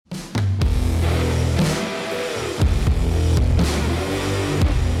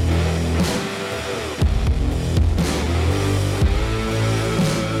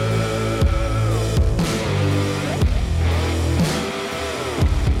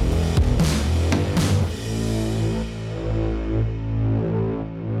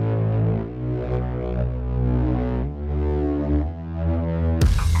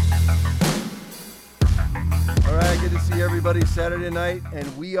everybody. Saturday night,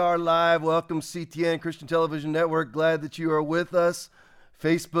 and we are live. Welcome, CTN Christian Television Network. Glad that you are with us.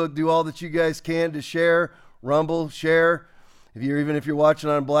 Facebook, do all that you guys can to share. Rumble, share. Even if you're watching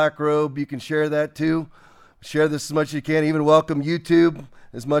on Black Robe, you can share that too. Share this as much as you can. Even welcome YouTube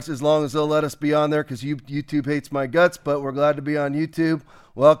as long as they'll let us be on there, because YouTube hates my guts, but we're glad to be on YouTube.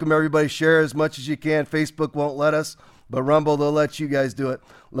 Welcome, everybody. Share as much as you can. Facebook won't let us, but Rumble, they'll let you guys do it.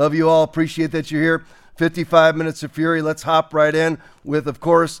 Love you all. Appreciate that you're here. 55 minutes of fury. Let's hop right in with, of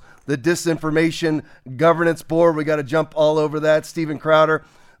course, the Disinformation Governance Board. We got to jump all over that. Stephen Crowder,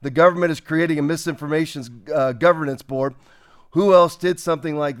 the government is creating a misinformation governance board. Who else did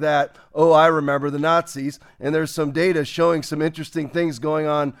something like that? Oh, I remember the Nazis. And there's some data showing some interesting things going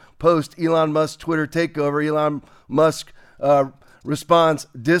on post Elon Musk Twitter takeover. Elon Musk responds,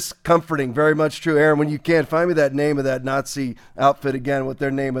 discomforting. Very much true. Aaron, when you can, find me that name of that Nazi outfit again, what their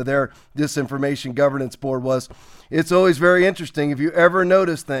name of their Disinformation Governance Board was. It's always very interesting. If you ever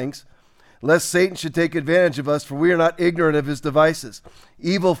notice things, lest Satan should take advantage of us, for we are not ignorant of his devices.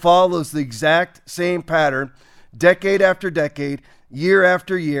 Evil follows the exact same pattern, decade after decade, year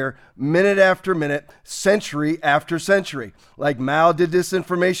after year, minute after minute, century after century. Like Mao did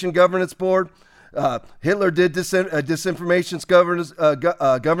Disinformation Governance Board. Hitler did Disinformation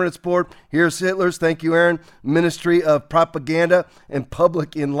Governance Board. Here's Hitler's, thank you, Aaron, Ministry of Propaganda and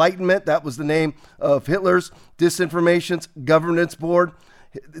Public Enlightenment. That was the name of Hitler's Disinformation Governance Board.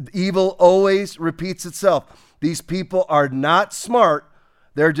 Evil always repeats itself. These people are not smart.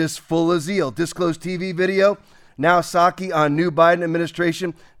 They're just full of zeal. Disclosed TV video. Now Psaki on new Biden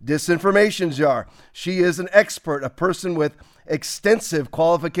administration disinformation czar. She is an expert, a person with extensive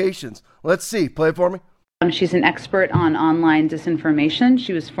qualifications. Let's see. Play it for me. She's an expert on online disinformation.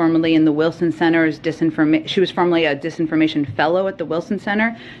 She was formerly in the Wilson Center's She was formerly a disinformation fellow at the Wilson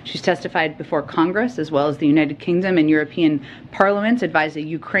Center. She's testified before Congress as well as the United Kingdom and European parliaments, advised a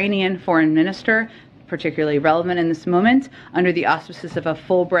Ukrainian foreign minister, particularly relevant in this moment, under the auspices of a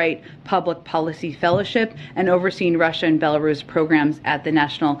Fulbright Public Policy Fellowship, and overseeing Russia and Belarus programs at the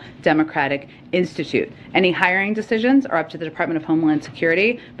National Democratic Institute. Any hiring decisions are up to the Department of Homeland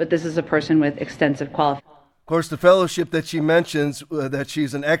Security, but this is a person with extensive qualifications. Of course, the fellowship that she mentions that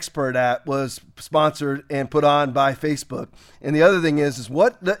she's an expert at was sponsored and put on by Facebook. And the other thing is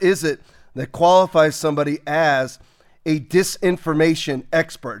what is it that qualifies somebody as a disinformation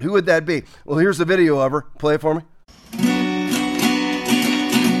expert? Who would that be? Well, here's a video of her. Play it for me.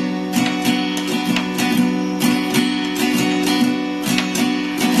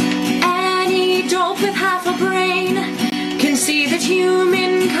 Any dope with half a brain can see that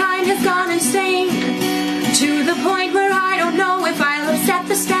humankind has gone insane, to the point where I don't know if I'll upset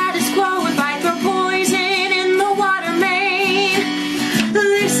the status quo if I throw poison in the water main.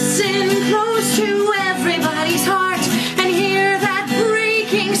 Listen close to everybody's heart and hear that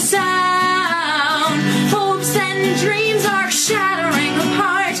breaking sound. Hopes and dreams are shattering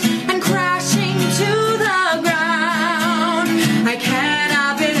apart and crashing to the ground. I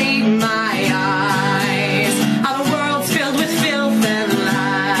cannot believe my eyes. Our world's filled with filth and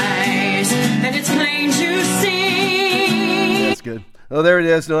lies, and it's plain to see. That's good. Oh, there it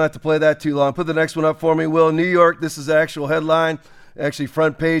is. Don't have to play that too long. Put the next one up for me, Will. New York, this is the actual headline. Actually,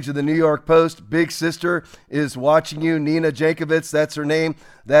 front page of the New York Post. Big sister is watching you. Nina Jankovic, that's her name.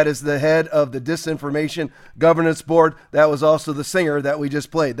 That is the head of the Disinformation Governance Board. That was also the singer that we just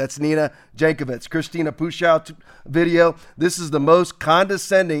played. That's Nina Jankovic. Christina Pushaw video. This is the most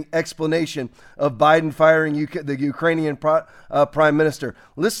condescending explanation of Biden firing the Ukrainian prime minister.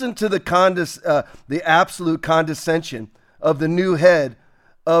 Listen to the absolute condescension of the new head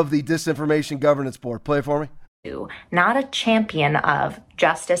of the Disinformation Governance Board. Play it for me. Not a champion of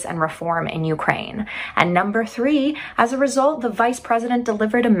justice and reform in Ukraine. And number 3, as a result, the vice president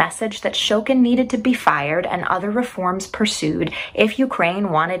delivered a message that Shokin needed to be fired and other reforms pursued if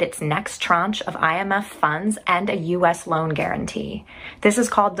Ukraine wanted its next tranche of IMF funds and a U.S. loan guarantee. This is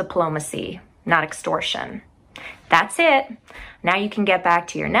called diplomacy, not extortion. That's it. Now you can get back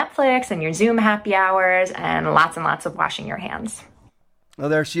to your Netflix and your Zoom happy hours and lots of washing your hands. Oh,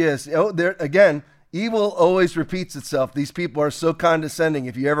 there she is. Oh, there again. Evil always repeats itself. These people are so condescending.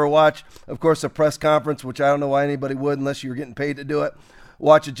 If you ever watch, of course, a press conference, which I don't know why anybody would unless you were getting paid to do it,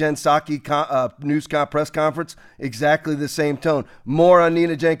 watch a Jen Psaki news press conference, exactly the same tone. More on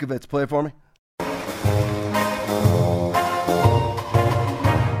Nina Jankovic. Play it for me.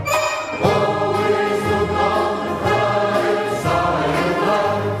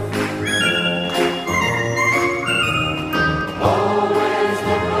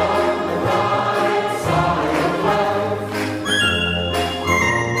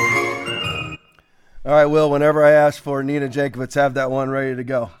 All right, will. Whenever I ask for Nina Jankowicz, have that one ready to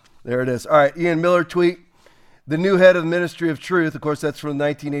go. There it is. All right, Ian Miller tweet. The new head of the Ministry of Truth, of course, that's from the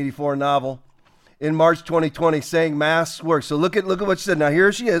 1984 novel, in March 2020, saying masks work. So look at what she said. Now,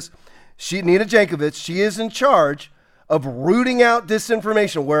 here she is. Nina Jankowicz, she is in charge of rooting out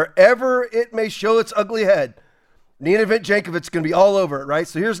disinformation wherever it may show its ugly head. Nina Jankowicz is going to be all over it, right?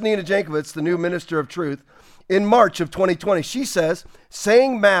 So here's Nina Jankowicz, the new Minister of Truth. In March of 2020, she says,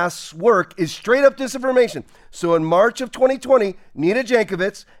 saying masks work is straight up disinformation. So in March of 2020, Nina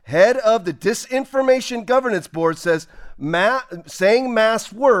Jankowicz, head of the Disinformation Governance Board, says saying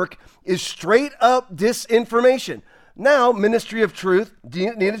masks work is straight up disinformation. Now, Ministry of Truth,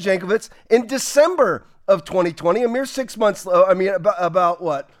 Nina Jankowicz, in December of 2020, a mere 6 months, about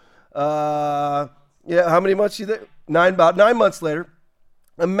what? How many months? About 9 months later.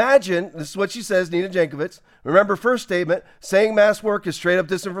 Imagine, this is what she says, Nina Jankowicz. Remember, first statement, saying mass work is straight up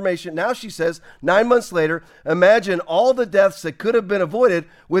disinformation. Now she says, 9 months later, imagine all the deaths that could have been avoided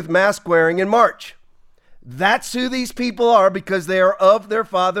with mask wearing in March. That's who these people are, because they are of their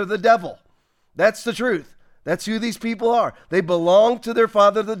father, the devil. That's the truth. That's who these people are. They belong to their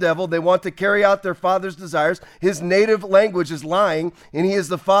father, the devil. They want to carry out their father's desires. His native language is lying, and he is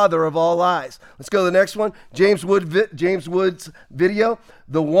the father of all lies. Let's go to the next one. James Wood's video.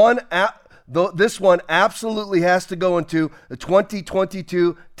 This one absolutely has to go into the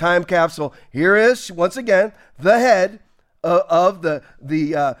 2022 time capsule. Here is, once again, the head of the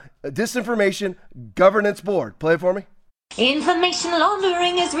Disinformation Governance Board. Play it for me. Information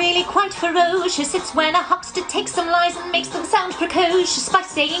laundering is really quite ferocious. It's when a huckster takes some lies and makes them sound precocious by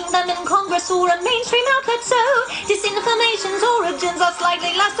saying them in Congress or a mainstream outlet. So disinformation's origins are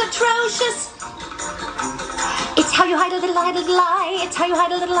slightly less atrocious. It's how you hide a little lie. It's how you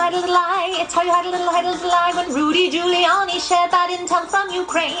hide a little lie. It's how you hide a little lie. When Rudy Giuliani shared bad intel from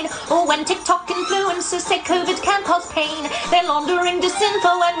Ukraine, or when TikTok influencers say COVID can cause pain. They're laundering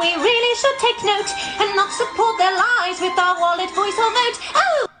disinfo, and we really should take note and not support their lies with our wallet, voice, or vote.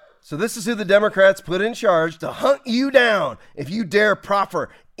 Oh! So this is who the Democrats put in charge to hunt you down if you dare proffer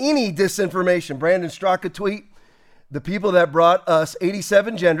any disinformation. Brandon Straka tweet, the people that brought us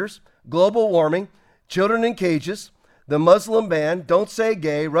 87 genders, global warming, children in cages, the Muslim ban, don't say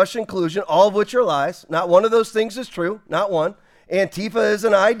gay, Russian collusion, all of which are lies. Not one of those things is true. Not one. Antifa is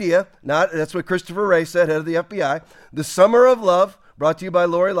an idea. That's what Christopher Wray said, head of the FBI. The Summer of Love, brought to you by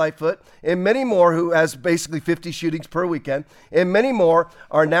Lori Lightfoot, and many more, who has basically 50 shootings per weekend, and many more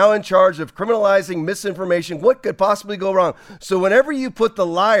are now in charge of criminalizing misinformation. What could possibly go wrong? So whenever you put the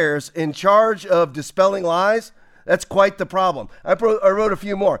liars in charge of dispelling lies, that's quite the problem. I wrote a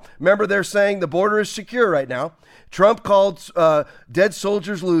few more. Remember, they're saying the border is secure right now. Trump called dead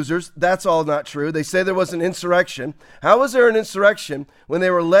soldiers losers. That's all not true. They say there was an insurrection. How was there an insurrection when they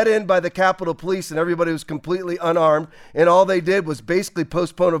were let in by the Capitol Police and everybody was completely unarmed, and all they did was basically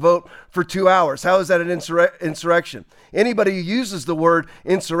postpone a vote for 2 hours? How is that an insurrection? Anybody who uses the word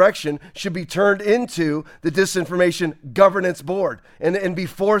insurrection should be turned into the Disinformation Governance Board and be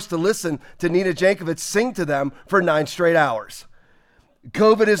forced to listen to Nina Jankowicz sing to them for 9 straight hours.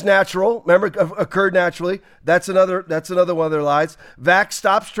 COVID is natural. Remember, occurred naturally. That's another one of their lies. Vax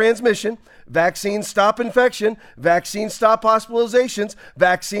stops transmission. Vaccines stop infection. Vaccines stop hospitalizations.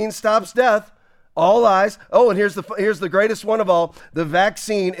 Vaccine stops death. All lies. Oh, and here's the greatest one of all. The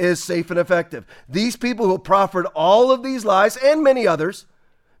vaccine is safe and effective. These people who proffered all of these lies and many others,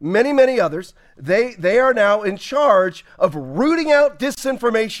 many others, they are now in charge of rooting out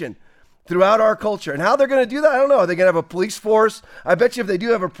disinformation throughout our culture. And how they're going to do that, I don't know. Are they going to have a police force? I bet you if they do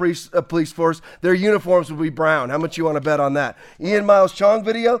have a police force, their uniforms will be brown. How much you want to bet on that? Ian Miles Chong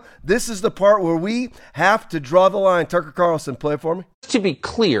video. This is the part where we have to draw the line. Tucker Carlson, play it for me. To be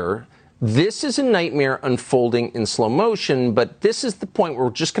clear, this is a nightmare unfolding in slow motion, but this is the point where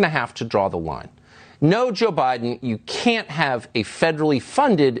we're just going to have to draw the line. No, Joe Biden, you can't have a federally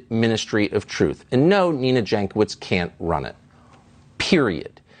funded Ministry of Truth. And no, Nina Jankowicz can't run it.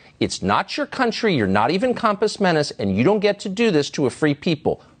 Period. It's not your country, you're not even Compass Menace, and you don't get to do this to a free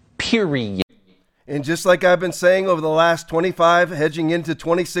people. Period. And just like I've been saying over the last 25, hedging into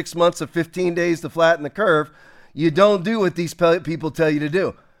 26 months of 15 days to flatten the curve, you don't do what these people tell you to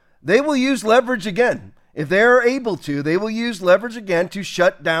do. They will use leverage again. If they're able to, they will use leverage again to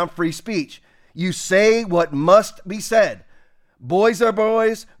shut down free speech. You say what must be said. Boys are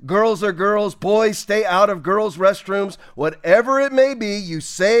boys, girls are girls, boys stay out of girls' restrooms. Whatever it may be, you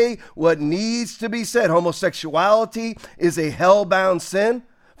say what needs to be said. Homosexuality is a hell-bound sin.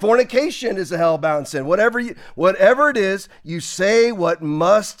 Fornication is a hell-bound sin. Whatever it is, you say what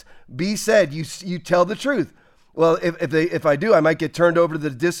must be said. You tell the truth. Well, if I do, I might get turned over to the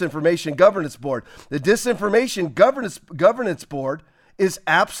Disinformation Governance Board. The Disinformation Governance Board is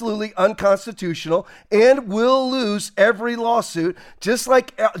absolutely unconstitutional and will lose every lawsuit, just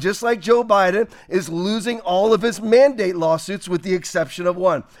like Joe Biden is losing all of his mandate lawsuits with the exception of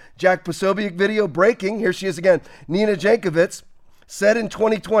one. Jack Posobiec video breaking. Here she is again. Nina Jankowicz said in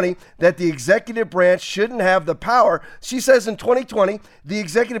 2020 that the executive branch shouldn't have the power. She says in 2020,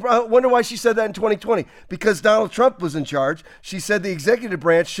 I wonder why she said that in 2020. Because Donald Trump was in charge. She said the executive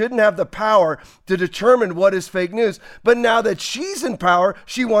branch shouldn't have the power to determine what is fake news. But now that she's in power,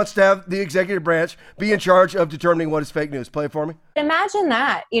 she wants to have the executive branch be in charge of determining what is fake news. Play it for me. Imagine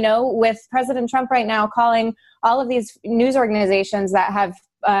that, with President Trump right now calling all of these news organizations that have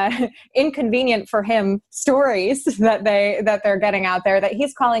inconvenient for him stories that they're getting out there that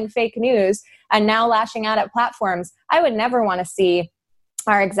he's calling fake news and now lashing out at platforms. I would never want to see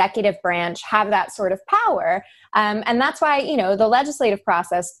our executive branch have that sort of power. And that's why, the legislative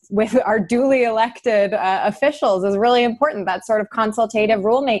process with our duly elected officials is really important, that sort of consultative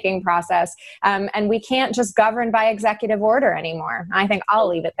rulemaking process. And we can't just govern by executive order anymore. I think I'll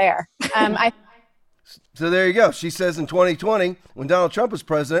leave it there. So there you go. She says in 2020, when Donald Trump was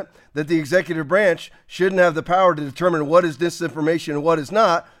president, that the executive branch shouldn't have the power to determine what is disinformation and what is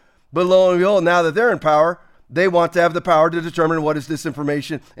not. But lo and behold, now that they're in power, they want to have the power to determine what is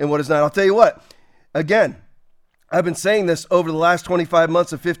disinformation and what is not. I'll tell you what, again, I've been saying this over the last 25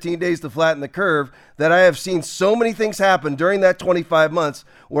 months of 15 days to flatten the curve, that I have seen so many things happen during that 25 months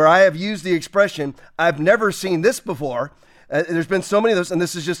where I have used the expression, I've never seen this before. There's been so many of those, and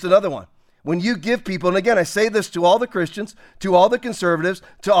this is just another one. When you give people, and again, I say this to all the Christians, to all the conservatives,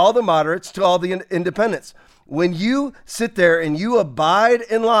 to all the moderates, to all the independents. When you sit there and you abide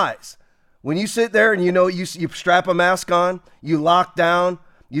in lies, when you sit there and you strap a mask on, you lock down,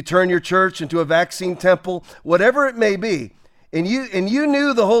 you turn your church into a vaccine temple, whatever it may be, and you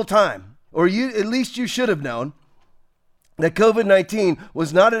knew the whole time, or at least you should have known, that COVID-19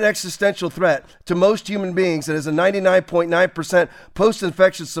 was not an existential threat to most human beings and has a 99.9%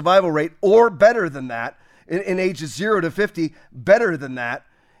 post-infection survival rate, or better than that, in ages 0 to 50, better than that,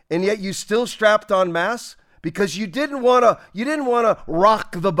 and yet you still strapped on masks because you didn't want to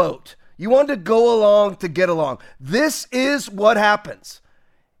rock the boat. You wanted to go along to get along. This is what happens.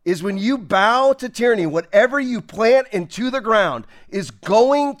 Is when you bow to tyranny, whatever you plant into the ground is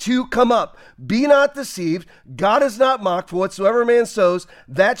going to come up. Be not deceived. God is not mocked. For whatsoever man sows,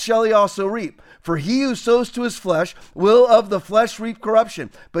 that shall he also reap. For he who sows to his flesh will of the flesh reap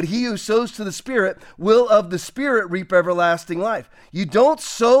corruption. But he who sows to the Spirit will of the Spirit reap everlasting life. You don't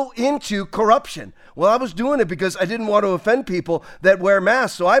sow into corruption. Well, I was doing it because I didn't want to offend people that wear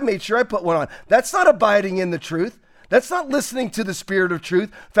masks, so I made sure I put one on. That's not abiding in the truth. That's not listening to the Spirit of truth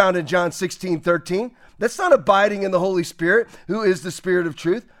found in John 16:13. That's not abiding in the Holy Spirit, who is the Spirit of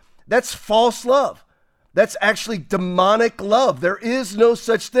truth. That's false love. That's actually demonic love. There is no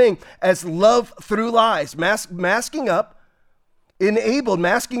such thing as love through lies. Masking up,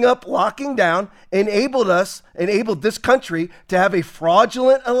 locking down, enabled this country to have a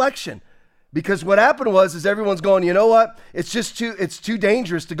fraudulent election. Because what happened is everyone's going, you know what? It's too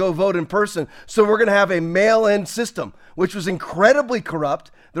dangerous to go vote in person. So we're going to have a mail-in system, which was incredibly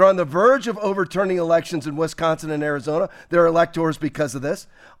corrupt. They're on the verge of overturning elections in Wisconsin and Arizona. They're electors because of this.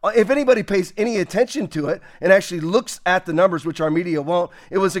 If anybody pays any attention to it and actually looks at the numbers, which our media won't,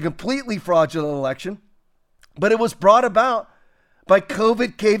 it was a completely fraudulent election. But it was brought about by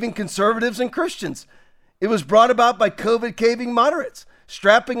COVID-caving conservatives and Christians. It was brought about by COVID-caving moderates.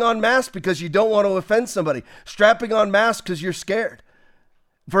 Strapping on masks because you don't want to offend somebody. Strapping on masks because you're scared.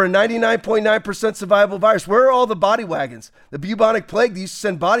 For a 99.9% survival virus, where are all the body wagons? The bubonic plague, they used to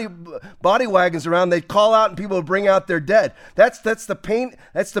send body wagons around. They'd call out and people would bring out their dead. That's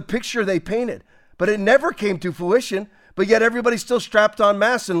the picture they painted. But it never came to fruition. But yet everybody's still strapped on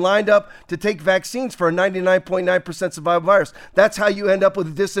masks and lined up to take vaccines for a 99.9% survival virus. That's how you end up with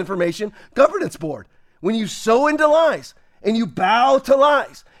a Disinformation Governance Board. When you sow into lies, and you bow to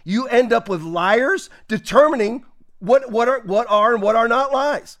lies, you end up with liars determining what are and what are not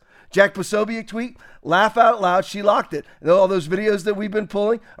lies. Jack Posobiec tweet, laugh out loud, she locked it. And all those videos that we've been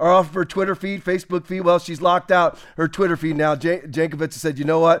pulling are off of her Twitter feed, Facebook feed. Well, she's locked out her Twitter feed now. Jankowicz said, you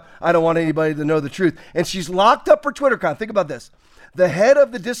know what? I don't want anybody to know the truth. And she's locked up her Twitter account. Think about this. The head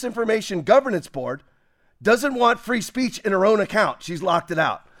of the Disinformation Governance Board doesn't want free speech in her own account. She's locked it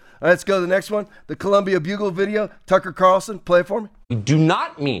out. All right, let's go to the next one. The Columbia Bugle video. Tucker Carlson, play it for me. We do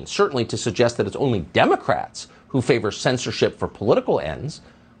not mean, certainly, to suggest that it's only Democrats who favor censorship for political ends.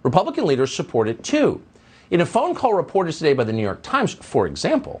 Republican leaders support it too. In a phone call reported today by the New York Times, for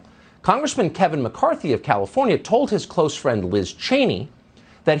example, Congressman Kevin McCarthy of California told his close friend Liz Cheney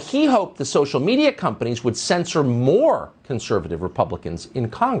that he hoped the social media companies would censor more conservative Republicans in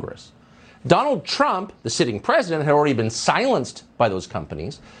Congress. Donald Trump, the sitting president, had already been silenced by those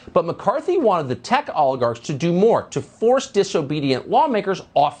companies, but McCarthy wanted the tech oligarchs to do more, to force disobedient lawmakers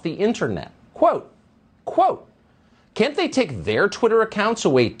off the internet. Quote, can't they take their Twitter accounts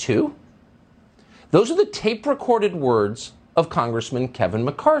away too? Those are the tape-recorded words of Congressman Kevin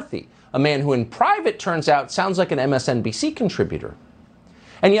McCarthy, a man who in private turns out sounds like an MSNBC contributor.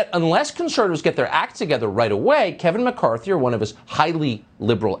 And yet, unless conservatives get their act together right away, Kevin McCarthy or one of his highly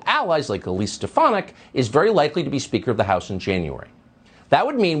liberal allies like Elise Stefanik is very likely to be Speaker of the House in January. That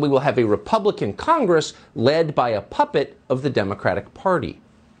would mean we will have a Republican Congress led by a puppet of the Democratic Party.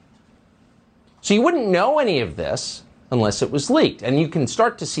 So you wouldn't know any of this unless it was leaked. And you can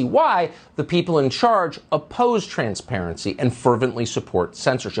start to see why the people in charge oppose transparency and fervently support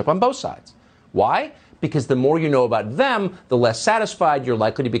censorship on both sides. Why? Because the more you know about them, the less satisfied you're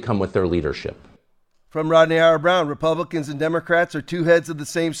likely to become with their leadership. From Rodney Howard-Brown, Republicans and Democrats are two heads of the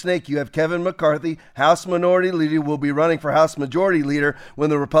same snake. You have Kevin McCarthy, House Minority Leader, who will be running for House Majority Leader when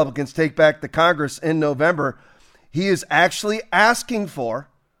the Republicans take back the Congress in November. He is actually asking for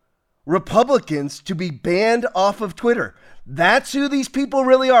Republicans to be banned off of Twitter. That's who these people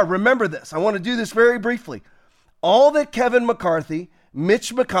really are. Remember this. I want to do this very briefly. All that Kevin McCarthy,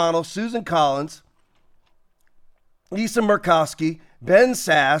 Mitch McConnell, Susan Collins, Lisa Murkowski, Ben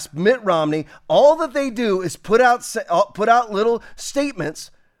Sass, Mitt Romney, all that they do is put out little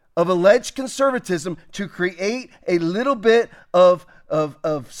statements of alleged conservatism to create a little bit of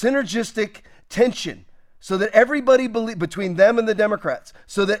synergistic tension so that everybody between them and the Democrats,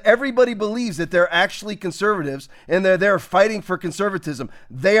 so that everybody believes that they're actually conservatives and they're there fighting for conservatism.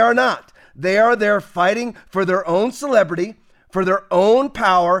 They are not. They are there fighting for their own celebrity, for their own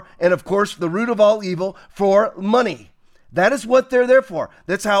power, and of course, the root of all evil, for money. That is what they're there for.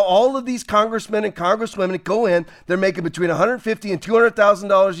 That's how all of these congressmen and congresswomen go in. They're making between $150,000 and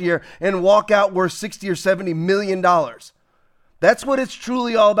 $200,000 a year and walk out worth $60 or $70 million. That's what it's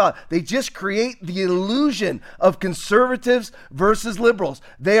truly all about. They just create the illusion of conservatives versus liberals.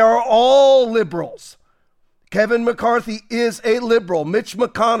 They are all liberals. Kevin McCarthy is a liberal. Mitch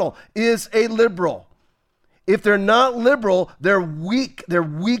McConnell is a liberal. If they're not liberal, they're weak. They're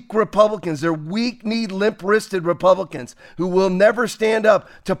weak Republicans. They're weak-kneed, limp-wristed Republicans who will never stand up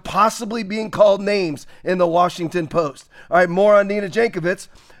to possibly being called names in the Washington Post. All right, more on Nina Jankowicz.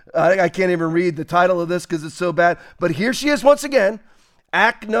 I can't even read the title of this because it's so bad. But here she is once again,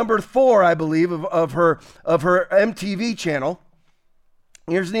 act number 4, I believe, of her MTV channel.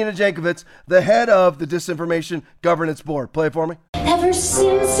 Here's Nina Jankowicz, the head of the Disinformation Governance Board. Play it for me. Ever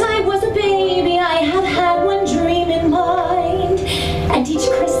since I was a baby, I have had one dream in mind. And each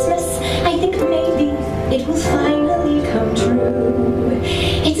Christmas, I think maybe it will finally come true.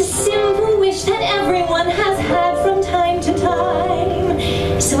 It's a simple wish that everyone has had from time to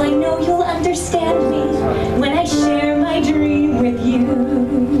time. So I know you'll understand me when I share my dream with you.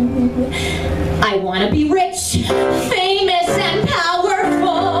 I want to be rich, famous, and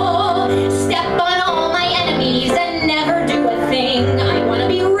powerful. Step on all my enemies and never do a thing. I want to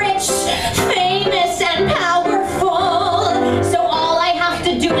be rich, famous, and powerful. So all I have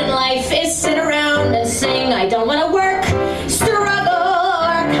to do in life is sit around and sing. I don't want to work, struggle,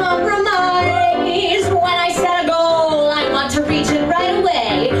 or compromise. When I set a goal, I want to reach it right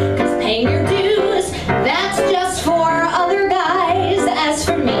away. Cause paying your dues, that's just for other guys. As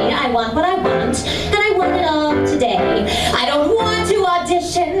for me, I want what I want, and I want it all today. I don't want to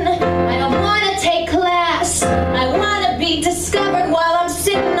audition, I don't want to take class. I want to be discovered while I'm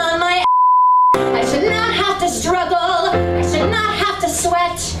sitting on my I should not have to struggle, I should not have to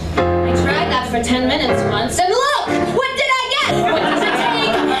sweat. I tried that for 10 minutes once, and look, what did I get? What does it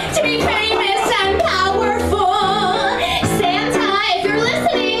take to be famous and powerful? Santa, if you're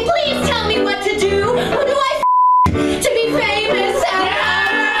listening, please tell me what to do. Who do I to be famous and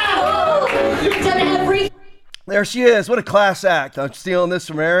powerful? I've done everything. There she is. What a class act. I'm stealing this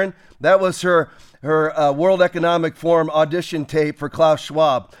from Erin. That was her World Economic Forum audition tape for Klaus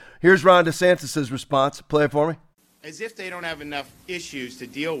Schwab. Here's Ron DeSantis' response. Play it for me. As if they don't have enough issues to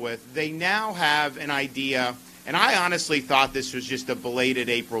deal with, they now have an idea, and I honestly thought this was just a belated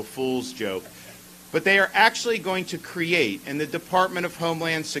April Fool's joke, but they are actually going to create in the Department of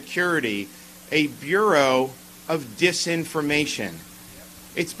Homeland Security a Bureau of Disinformation.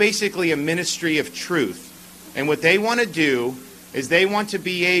 It's basically a ministry of truth. And what they want to do is they want to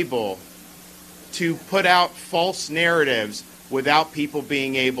be able to put out false narratives without people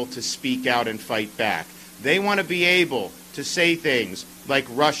being able to speak out and fight back. They want to be able to say things like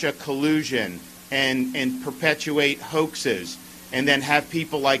Russia collusion and perpetuate hoaxes and then have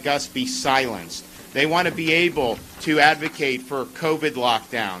people like us be silenced. They want to be able to advocate for COVID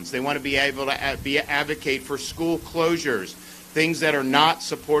lockdowns. They want to be able to advocate for school closures, things that are not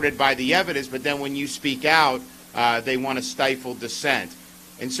supported by the evidence, but then when you speak out, they want to stifle dissent.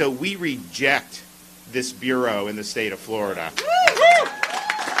 And so we reject this bureau in the state of Florida.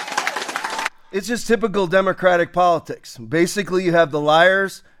 It's just typical Democratic politics. Basically, you have the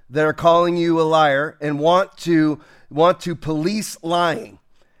liars that are calling you a liar and want to police lying.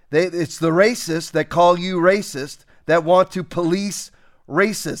 It's the racists that call you racist that want to police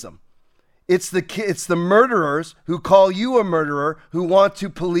racism. It's the murderers who call you a murderer who want to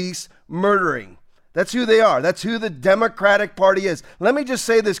police murdering. That's who they are. That's who the Democratic Party is. Let me just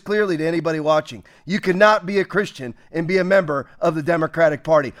say this clearly to anybody watching. You cannot be a Christian and be a member of the Democratic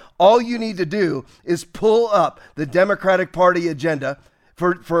Party. All you need to do is pull up the Democratic Party agenda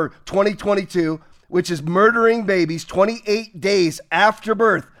for 2022, which is murdering babies 28 days after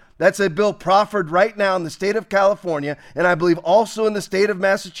birth. That's a bill proffered right now in the state of California, and I believe also in the state of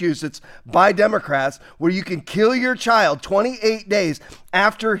Massachusetts by Democrats, where you can kill your child 28 days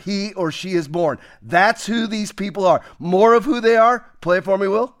after he or she is born. That's who these people are. More of who they are. Play it for me,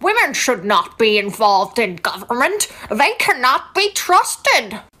 Will. Women should not be involved in government. They cannot be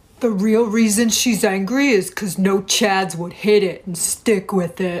trusted. The real reason she's angry is because no Chads would hit it and stick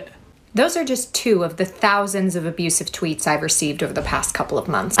with it. Those are just two of the thousands of abusive tweets I've received over the past couple of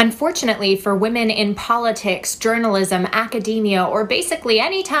months. Unfortunately, for women in politics, journalism, academia, or basically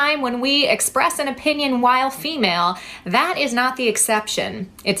any time when we express an opinion while female, that is not the exception.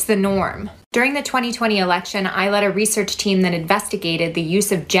 It's the norm. During the 2020 election, I led a research team that investigated the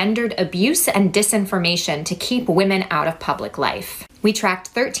use of gendered abuse and disinformation to keep women out of public life. We tracked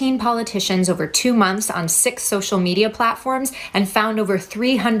 13 politicians over 2 months on 6 social media platforms and found over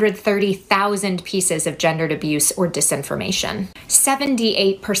 330,000 pieces of gendered abuse or disinformation.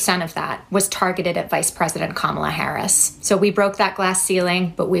 78% of that was targeted at Vice President Kamala Harris. So we broke that glass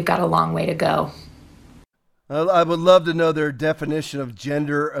ceiling, but we've got a long way to go. I would love to know their definition of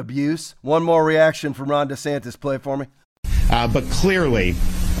gender abuse. One more reaction from Ron DeSantis. Play it for me. But clearly,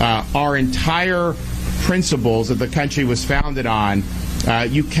 our entire principles that the country was founded on,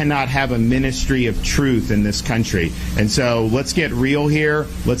 you cannot have a ministry of truth in this country. And so let's get real here.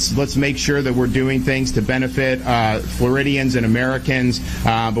 Let's make sure that we're doing things to benefit Floridians and Americans,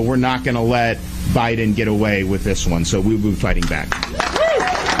 but we're not going to let Biden get away with this one. So we will be fighting back.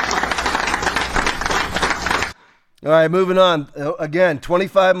 All right, moving on. Again,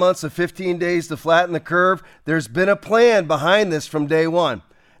 25 months of 15 days to flatten the curve. There's been a plan behind this from day one.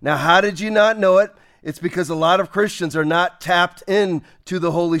 Now, how did you not know it? It's because a lot of Christians are not tapped into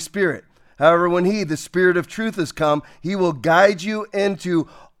the Holy Spirit. However, when He, the Spirit of truth, has come, He will guide you into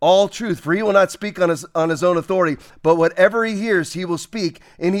all truth. For He will not speak on his own authority, but whatever He hears, He will speak,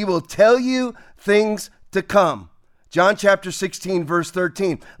 and He will tell you things to come. John chapter 16, verse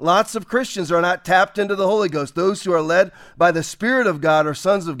 13. Lots of Christians are not tapped into the Holy Ghost. Those who are led by the Spirit of God are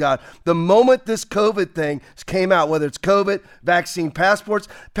sons of God. The moment this COVID thing came out, whether it's COVID, vaccine passports,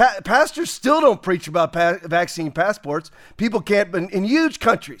 pastors still don't preach about vaccine passports. People can't, in huge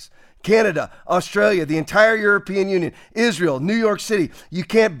countries, Canada, Australia, the entire European Union, Israel, New York City, you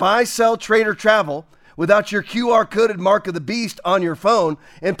can't buy, sell, trade, or travel without your QR coded mark of the beast on your phone,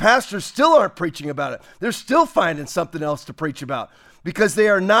 and pastors still aren't preaching about it. They're still finding something else to preach about because they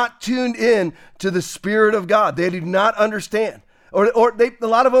are not tuned in to the Spirit of God. They do not understand. Or a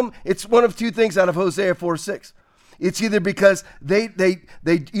lot of them, it's one of two things out of Hosea 4:6. It's either because they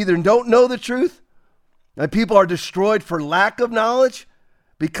either don't know the truth, and people are destroyed for lack of knowledge,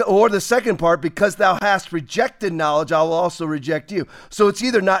 or the second part, because thou hast rejected knowledge, I will also reject you. So it's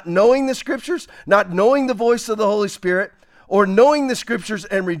either not knowing the scriptures, not knowing the voice of the Holy Spirit, or knowing the scriptures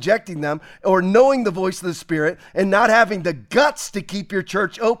and rejecting them, or knowing the voice of the Spirit and not having the guts to keep your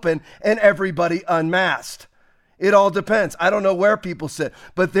church open and everybody unmasked. It all depends. I don't know where people sit,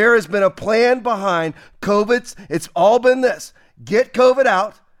 but there has been a plan behind COVID. It's all been this: get COVID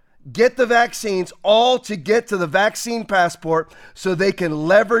out, get the vaccines, all to get to the vaccine passport so they can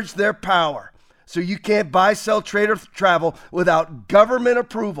leverage their power. So you can't buy, sell, trade, or travel without government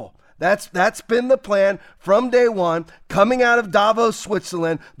approval. That's been the plan from day one, coming out of Davos,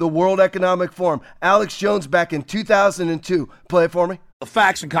 Switzerland, the World Economic Forum. Alex Jones back in 2002. Play it for me. The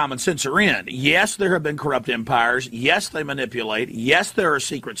facts and common sense are in. Yes, there have been corrupt empires. Yes, they manipulate. Yes, there are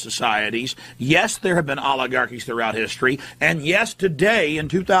secret societies. Yes, there have been oligarchies throughout history. And yes, today in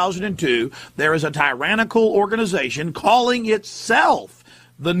 2002, there is a tyrannical organization calling itself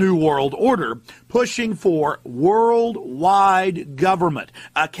the New World Order, pushing for worldwide government,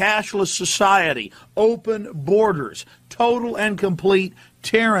 a cashless society, open borders, total and complete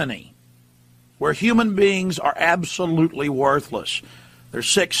tyranny, where human beings are absolutely worthless. There's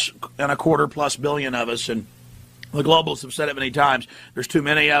 6.25+ billion of us, and the globalists have said it many times. There's too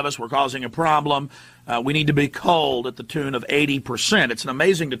many of us. We're causing a problem. We need to be culled at the tune of 80%. It's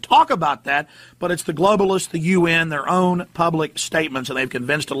amazing to talk about that, but it's the globalists, the UN, their own public statements, and they've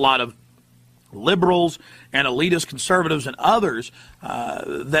convinced a lot of liberals and elitist conservatives and others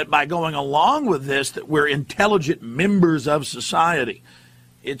that by going along with this, that we're intelligent members of society.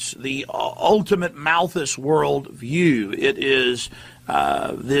 It's the ultimate Malthus world view. It is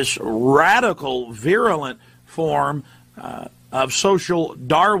this radical, virulent form of social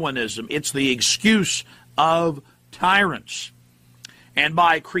Darwinism. It's the excuse of tyrants. And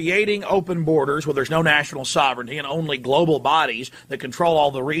by creating open borders where there's no national sovereignty and only global bodies that control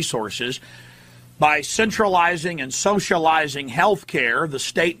all the resources, by centralizing and socializing health care, the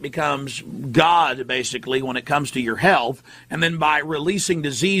state becomes God, basically, when it comes to your health. And then by releasing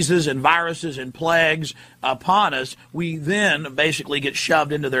diseases and viruses and plagues upon us, we then basically get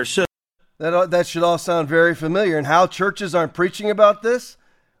shoved into their system. That should all sound very familiar. And how churches aren't preaching about this?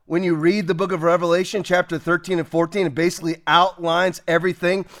 When you read the book of Revelation, chapter 13 and 14, it basically outlines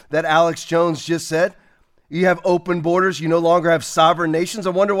everything that Alex Jones just said. You have open borders. You no longer have sovereign nations.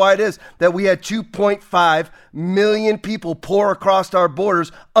 I wonder why it is that we had 2.5 million people pour across our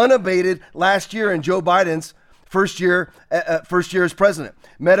borders unabated last year in Joe Biden's first year as president.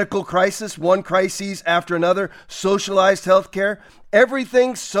 Medical crisis, one crisis after another, socialized healthcare,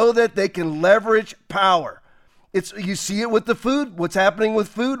 everything so that they can leverage power. You see it with the food, what's happening with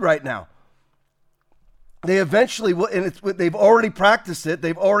food right now. They eventually will, and they've already practiced it.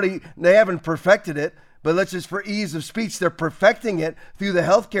 They haven't perfected it, but let's just, for ease of speech, they're perfecting it through the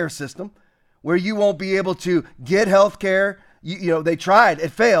healthcare system, where you won't be able to get healthcare. They tried,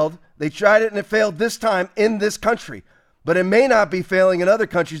 it failed. They tried it and it failed this time in this country, but it may not be failing in other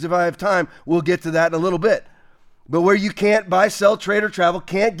countries. If I have time, we'll get to that in a little bit. But where you can't buy, sell, trade, or travel,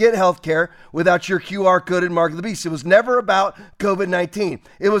 can't get health care without your QR code and mark of the beast. It was never about COVID-19.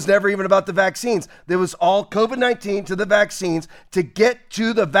 It was never even about the vaccines. There was all COVID-19 to the vaccines to get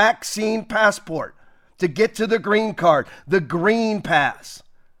to the vaccine passport, to get to the green card, the green pass.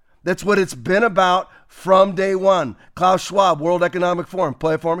 That's what it's been about from day one. Klaus Schwab, World Economic Forum.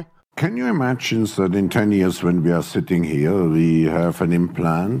 Play it for me. Can you imagine that in 10 years when we are sitting here, we have an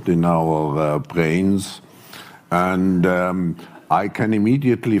implant in our brains, and I can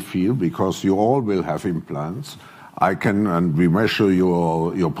immediately feel, because you all will have implants, and we measure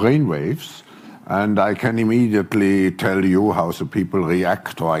your brain waves, and I can immediately tell you how the people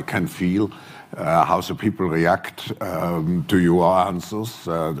react, or I can feel how the people react to your answers.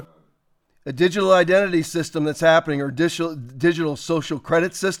 A digital identity system that's happening, or digital social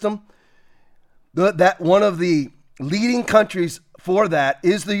credit system. That one of the leading countries for that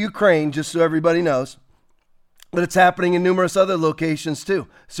is the Ukraine, just so everybody knows. But it's happening in numerous other locations too.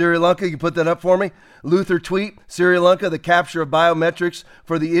 Sri Lanka, you put that up for me? Luther tweet, Sri Lanka, the capture of biometrics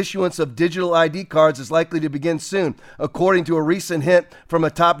for the issuance of digital ID cards is likely to begin soon. According to a recent hint from a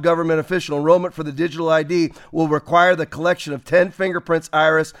top government official, enrollment for the digital ID will require the collection of 10 fingerprints,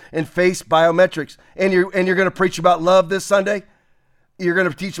 iris, and face biometrics. And you're going to preach about love this Sunday? You're going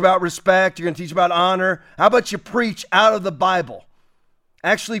to teach about respect. You're going to teach about honor. How about you preach out of the Bible?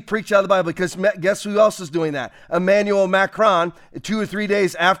 Actually preach out of the Bible, because guess who else is doing that? Emmanuel Macron, 2 or 3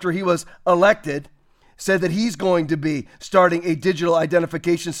 days after he was elected, said that he's going to be starting a digital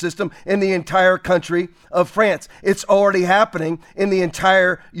identification system in the entire country of France. It's already happening in the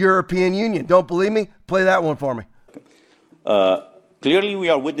entire European Union. Don't believe me? Play that one for me. Clearly, we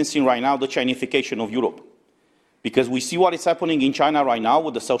are witnessing right now the Chinification of Europe, because we see what is happening in China right now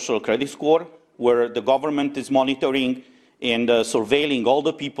with the social credit score, where the government is monitoring and surveilling all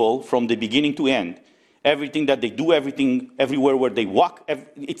the people from the beginning to end. Everything that they do, everything, everywhere where they walk,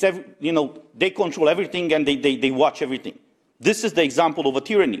 they control everything, and they watch everything. This is the example of a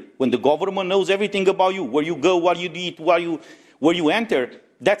tyranny. When the government knows everything about you, where you go, what you eat, where you enter,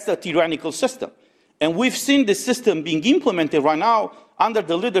 that's the tyrannical system. And we've seen this system being implemented right now under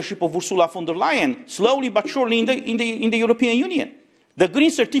the leadership of Ursula von der Leyen, slowly but surely in the European Union. The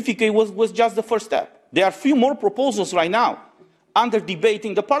green certificate was just the first step. There are a few more proposals right now under debate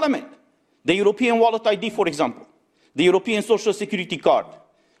in the Parliament. The European Wallet ID, for example, the European Social Security Card.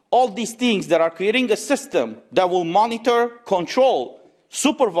 All these things that are creating a system that will monitor, control,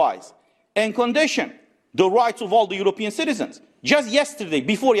 supervise, and condition the rights of all the European citizens. Just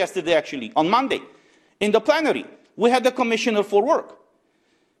before yesterday actually, on Monday, in the plenary, we had the Commissioner for Work.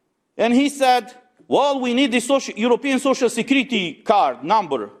 And he said, well, we need the European Social Security card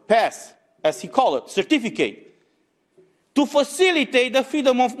number, pass, as he called it, certificate, to facilitate the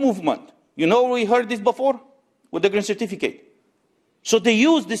freedom of movement. You know, we heard this before with the green certificate. So they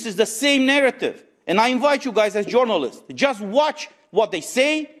use, this is the same narrative. And I invite you guys as journalists, just watch what they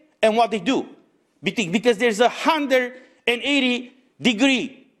say and what they do. Because there's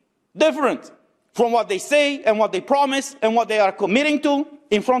 180-degree difference from what they say and what they promise and what they are committing to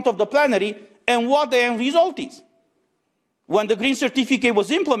in front of the plenary and what the end result is. When the green certificate was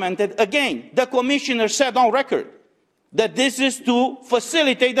implemented, again, the commissioner said on record that this is to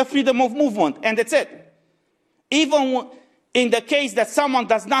facilitate the freedom of movement, and that's it. Even in the case that someone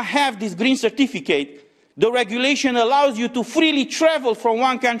does not have this green certificate, the regulation allows you to freely travel from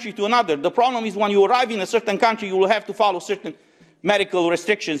one country to another. The problem is when you arrive in a certain country, you will have to follow certain medical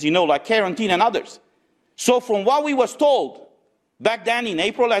restrictions, you know, like quarantine and others. So from what we was told back then in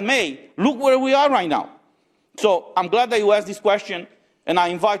April and May, look where we are right now. So I'm glad that you asked this question, and I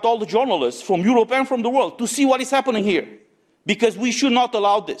invite all the journalists from Europe and from the world to see what is happening here, because we should not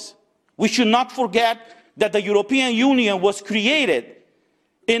allow this. We should not forget that the European Union was created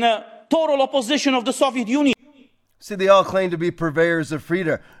in a total opposition of the Soviet Union. See, they all claim to be purveyors of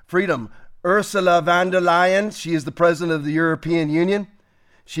freedom. Ursula von der Leyen, she is the president of the European Union.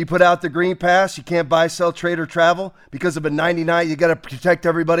 She put out the green pass. You can't buy, sell, trade, or travel because of a 99. You got to protect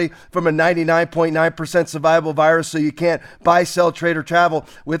everybody from a 99.9% survival virus, so you can't buy, sell, trade, or travel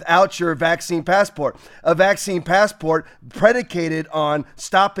without your vaccine passport. A vaccine passport predicated on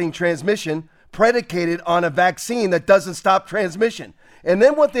stopping transmission, predicated on a vaccine that doesn't stop transmission. And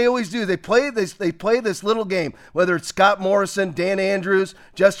then what they always do, they play this little game, whether it's Scott Morrison, Dan Andrews,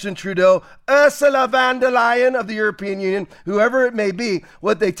 Justin Trudeau, Ursula von der Leyen of the European Union, whoever it may be.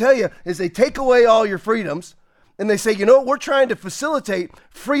 What they tell you is they take away all your freedoms and they say, you know what, we're trying to facilitate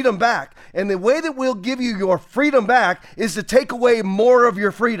freedom back. And the way that we'll give you your freedom back is to take away more of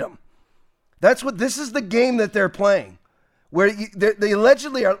your freedom. This is the game that they're playing, where they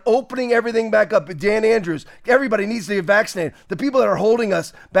allegedly are opening everything back up. Dan Andrews, everybody needs to get vaccinated. The people that are holding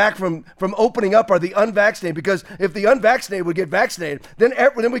us back from opening up are the unvaccinated, because if the unvaccinated would get vaccinated, then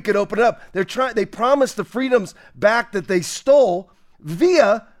we could open it up. They promised the freedoms back that they stole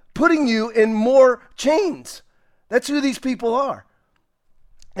via putting you in more chains. That's who these people are.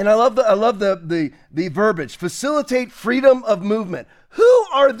 And I love the verbiage, facilitate freedom of movement. Who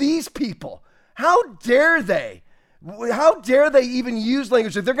are these people? How dare they? How dare they even use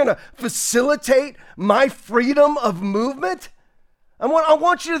language that they're going to facilitate my freedom of movement? I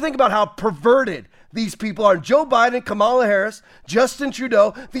want you to think about how perverted these people are. Joe Biden, Kamala Harris, Justin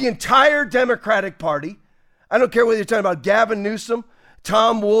Trudeau, the entire Democratic Party. I don't care whether you're talking about Gavin Newsom,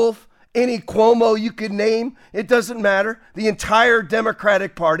 Tom Wolf, any Cuomo you could name. It doesn't matter. The entire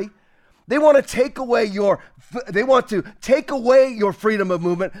Democratic Party. They want to take away your freedom of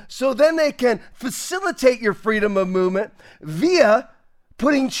movement, so then they can facilitate your freedom of movement via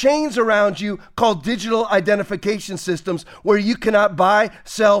putting chains around you called digital identification systems, where you cannot buy,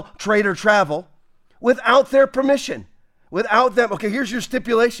 sell, trade, or travel without their permission. Without them. Okay, here's your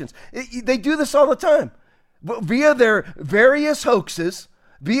stipulations. They do this all the time via their various hoaxes,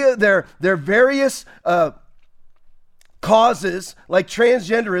 via their various causes like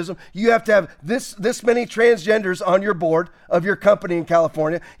transgenderism. You have to have this many transgenders on your board of your company in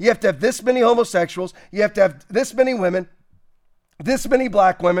California. You have to have this many homosexuals. You have to have this many women, this many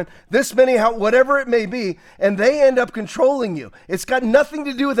black women, this many, whatever it may be, and they end up controlling you. It's got nothing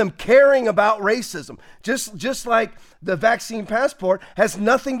to do with them caring about racism. Just like the vaccine passport has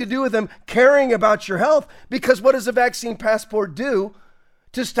nothing to do with them caring about your health, because what does a vaccine passport do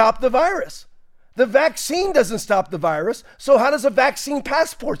to stop the virus? The vaccine doesn't stop the virus, so how does a vaccine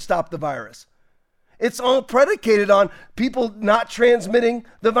passport stop the virus? It's all predicated on people not transmitting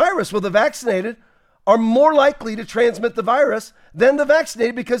the virus. Well, the vaccinated are more likely to transmit the virus than the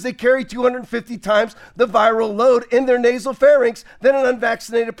vaccinated, because they carry 250 times the viral load in their nasal pharynx than an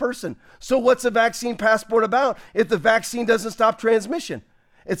unvaccinated person. So what's a vaccine passport about if the vaccine doesn't stop transmission?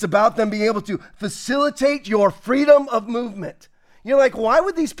 It's about them being able to facilitate your freedom of movement. You're like, why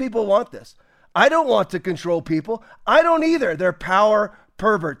would these people want this? I don't want to control people. I don't either. They're power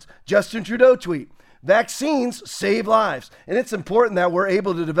perverts. Justin Trudeau tweet, vaccines save lives. And it's important that we're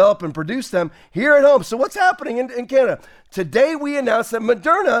able to develop and produce them here at home. So what's happening in Canada? Today we announced that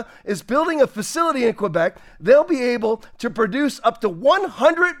Moderna is building a facility in Quebec. They'll be able to produce up to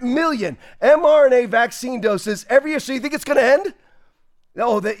 100 million mRNA vaccine doses every year. So you think it's going to end?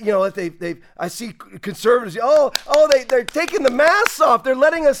 Oh, I see conservatives. They're taking the masks off. They're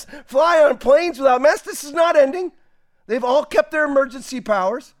letting us fly on planes without masks. This is not ending. They've all kept their emergency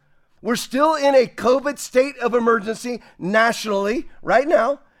powers. We're still in a COVID state of emergency nationally right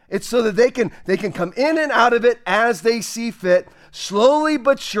now. It's so that they can come in and out of it as they see fit, slowly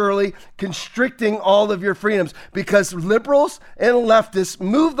but surely constricting all of your freedoms, because liberals and leftists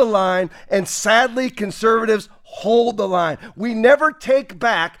move the line and sadly conservatives hold the line. We never take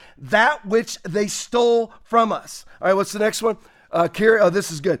back that which they stole from us. All right, what's the next one? Kara,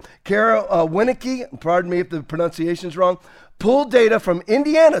 this is good. Kara Winnicke, pardon me if the pronunciation's wrong, pulled data from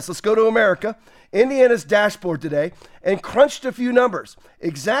Indiana's, let's go to America, Indiana's dashboard today, and crunched a few numbers.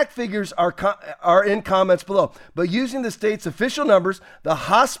 Exact figures are in comments below. But using the state's official numbers, the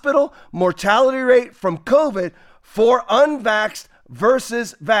hospital mortality rate from COVID for unvaxxed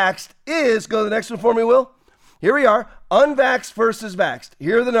versus vaxxed is, go to the next one for me, Will. Here we are, unvaxxed versus vaxxed.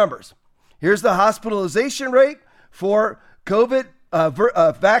 Here are the numbers. Here's the hospitalization rate for COVID,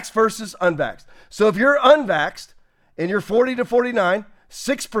 vaxxed versus unvaxxed. So if you're unvaxxed and you're 40 to 49,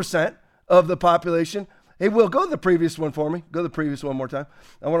 6% of the population. Hey, Will, go to the previous one for me. Go to the previous one more time.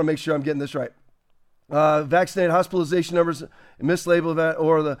 I want to make sure I'm getting this right. Vaccinated hospitalization numbers, mislabeled that,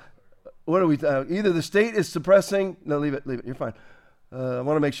 or the, what are we, either the state is suppressing, no, leave it, you're fine. I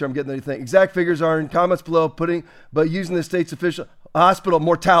want to make sure I'm getting anything. Exact figures are in comments below, but using the state's official hospital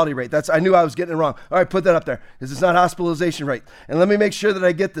mortality rate. That's, I knew I was getting it wrong. All right, put that up there, because it's not hospitalization rate. And let me make sure that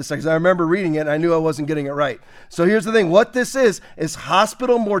I get this, because I remember reading it and I knew I wasn't getting it right. So here's the thing. What this is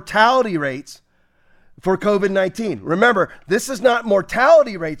hospital mortality rates for COVID-19. Remember, this is not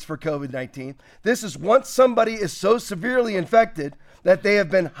mortality rates for COVID-19. This is once somebody is so severely infected that they have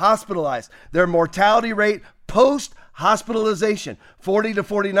been hospitalized. Their mortality rate post-hospitalization, 40 to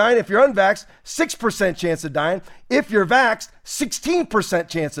 49. If you're unvaxxed, 6% chance of dying. If you're vaxxed, 16%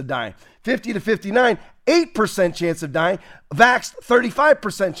 chance of dying. 50 to 59, 8% chance of dying. Vaxxed,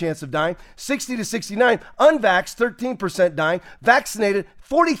 35% chance of dying. 60 to 69, unvaxxed, 13% dying. Vaccinated,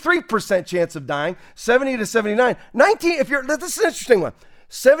 43% chance of dying. 70 to 79, 19, this is an interesting one.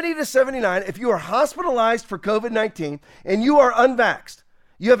 70 to 79, if you are hospitalized for COVID-19 and you are unvaxxed,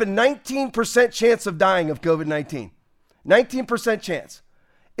 you have a 19% chance of dying of COVID-19. 19% chance.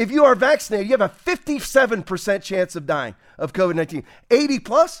 If you are vaccinated, you have a 57% chance of dying of COVID-19. 80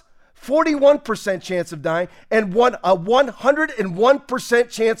 plus, 41% chance of dying, and a 101%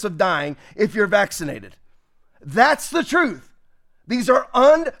 chance of dying if you're vaccinated. That's the truth. These are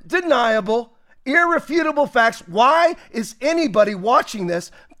undeniable, irrefutable facts. Why is anybody watching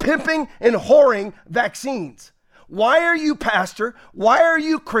this pimping and whoring vaccines? Why are you, pastor? Why are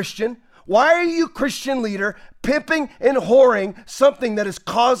you, Christian? Why are you, Christian leader, pimping and whoring something that is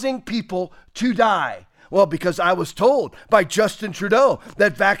causing people to die? Well, because I was told by Justin Trudeau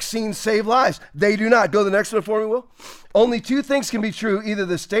that vaccines save lives. They do not. Go to the next one for me, Will. Only two things can be true. Either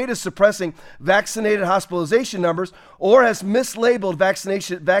the state is suppressing vaccinated hospitalization numbers or has mislabeled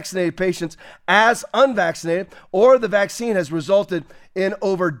vaccinated patients as unvaccinated, or the vaccine has resulted in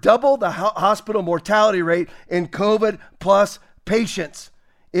over double the hospital mortality rate in COVID plus patients.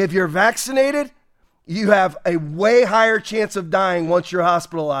 If you're vaccinated, you have a way higher chance of dying once you're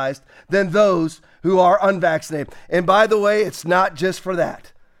hospitalized than those who are unvaccinated. And by the way, it's not just for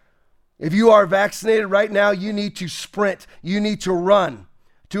that. If you are vaccinated right now, you need to sprint. You need to run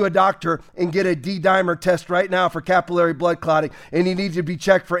to a doctor and get a D-dimer test right now for capillary blood clotting, and you need to be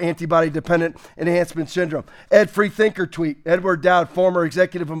checked for antibody-dependent enhancement syndrome. Ed Freethinker tweet, Edward Dowd, former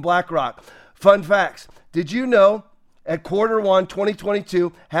executive from BlackRock. Fun facts. Did you know at Q1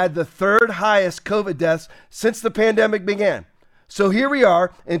 2022 had the third highest COVID deaths since the pandemic began? So here we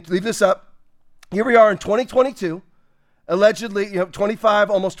are, and leave this up. Here we are in 2022, allegedly, 25,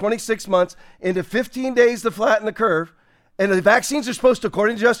 almost 26 months into 15 days to flatten the curve. And the vaccines are supposed to,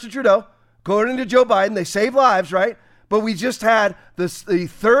 according to Justin Trudeau, according to Joe Biden, they save lives, right? But we just had the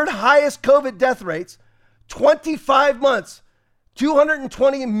third highest COVID death rates, 25 months.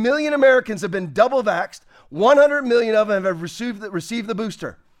 220 million Americans have been double vaxxed. 100 million of them have received the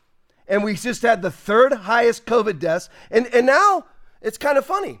booster. And we just had the third highest COVID deaths. And now it's kind of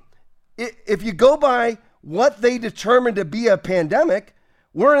funny. If you go by what they determined to be a pandemic,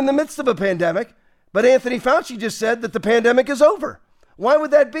 we're in the midst of a pandemic. But Anthony Fauci just said that the pandemic is over. Why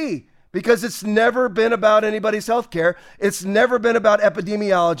would that be? Because it's never been about anybody's health care. It's never been about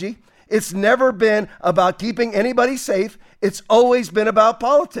epidemiology. It's never been about keeping anybody safe. It's always been about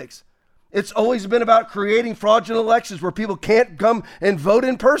politics. It's always been about creating fraudulent elections where people can't come and vote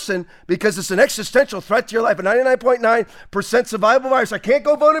in person because it's an existential threat to your life. A 99.9% survival virus. I can't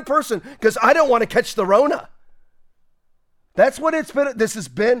go vote in person because I don't want to catch the Rona. That's what it's been. This has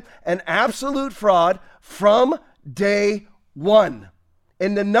been an absolute fraud from day one.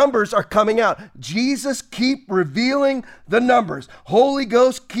 And the numbers are coming out. Jesus, keep revealing the numbers. Holy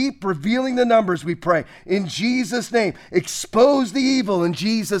Ghost, keep revealing the numbers, we pray. In Jesus' name. Expose the evil in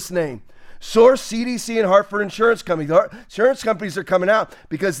Jesus' name. Source, CDC, and Hartford insurance companies. Insurance companies are coming out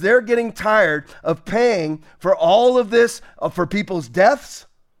because they're getting tired of paying for all of this, for people's deaths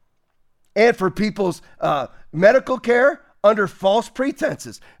and for people's medical care under false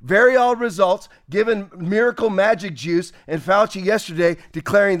pretenses. Very odd results given miracle magic juice and Fauci yesterday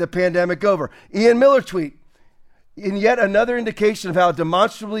declaring the pandemic over. Ian Miller tweet, in yet another indication of how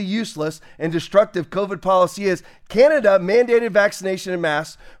demonstrably useless and destructive COVID policy is, Canada mandated vaccination and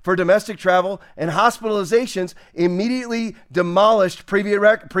masks for domestic travel and hospitalizations immediately demolished previous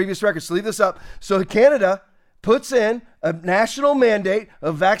records. So leave this up. So Canada puts in a national mandate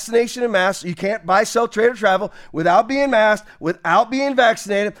of vaccination and masks. You can't buy, sell, trade, or travel without being masked, without being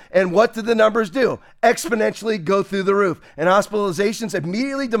vaccinated. And what did the numbers do? Exponentially go through the roof. And hospitalizations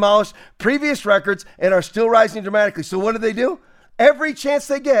immediately demolished previous records and are still rising dramatically. So what do? Every chance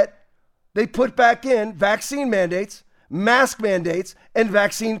they get, they put back in vaccine mandates, mask mandates, and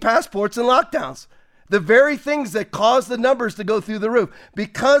vaccine passports and lockdowns. The very things that cause the numbers to go through the roof.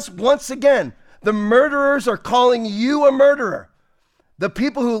 Because once again, the murderers are calling you a murderer. The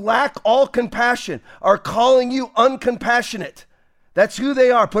people who lack all compassion are calling you uncompassionate. That's who they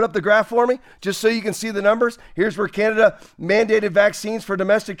are. Put up the graph for me, just so you can see the numbers. Here's where Canada mandated vaccines for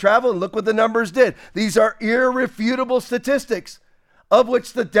domestic travel, and look what the numbers did. These are irrefutable statistics, of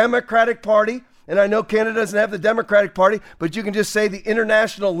which the Democratic Party, and I know Canada doesn't have the Democratic Party, but you can just say the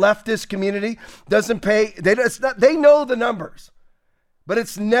international leftist community doesn't pay. They know the numbers. But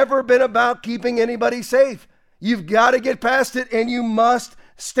it's never been about keeping anybody safe. You've got to get past it, and you must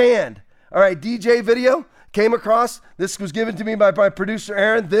stand. All right, DJ video came across. This was given to me by my producer,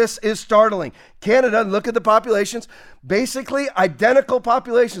 Aaron. This is startling. Canada, look at the populations. Basically, identical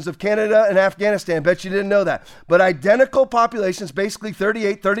populations of Canada and Afghanistan. Bet you didn't know that. But identical populations, basically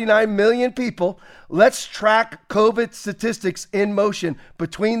 38, 39 million people. Let's track COVID statistics in motion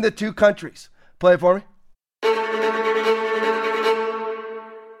between the two countries. Play it for me.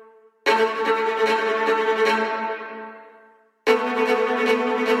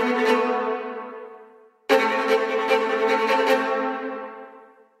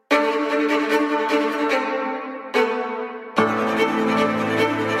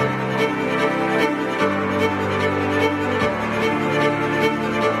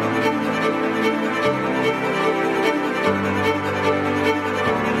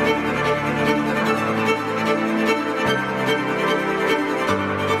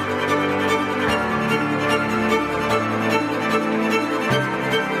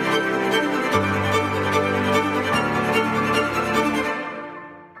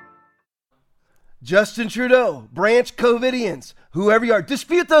 Justin Trudeau, branch COVIDians, whoever you are,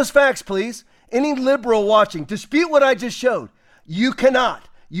 dispute those facts, please. Any liberal watching, dispute what I just showed. You cannot.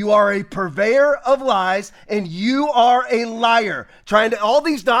 You are a purveyor of lies, and you are a liar. All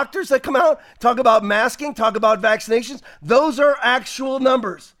these doctors that come out, talk about masking, talk about vaccinations, those are actual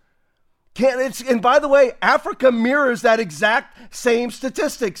numbers. And by the way, Africa mirrors that exact same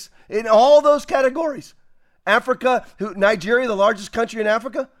statistics in all those categories. Africa, Nigeria, the largest country in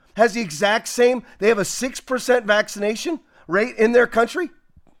Africa, has the exact same. They have a 6% vaccination rate in their country,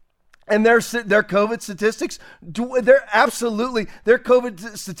 and their COVID statistics, their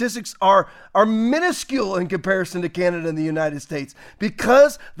COVID statistics are minuscule in comparison to Canada and the United States,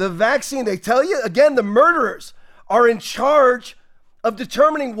 because the vaccine, they tell you again, the murderers are in charge of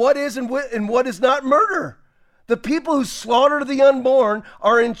determining what is and what is not murder. The people who slaughter the unborn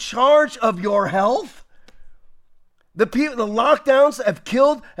are in charge of your health. The lockdowns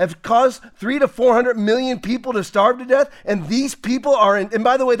have caused 300 to 400 million people to starve to death. And these people and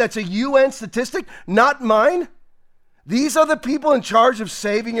by the way, that's a UN statistic, not mine. These are the people in charge of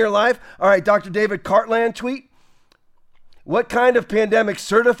saving your life. All right, Dr. David Cartland tweet. What kind of pandemic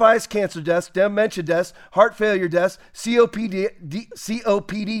certifies cancer deaths, dementia deaths, heart failure deaths, COPD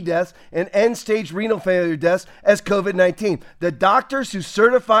deaths, and end-stage renal failure deaths as COVID-19? The doctors who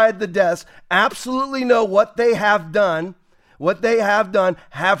certified the deaths absolutely know what they have done.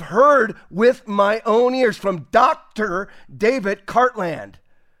 Have heard with my own ears from Dr. David Cartland.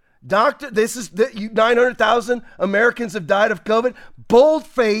 This is 900,000 Americans have died of COVID.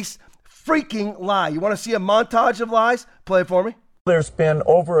 Bold-faced freaking lie. You want to see a montage of lies? Play it for me. There's been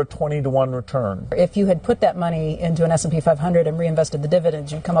over a 20-to-1 return. If you had put that money into an S&P 500 and reinvested the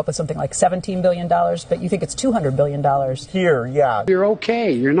dividends, you'd come up with something like $17 billion, but you think it's $200 billion. Here, yeah. You're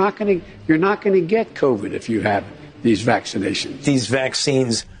okay. You're not going to get COVID if you have these vaccinations. These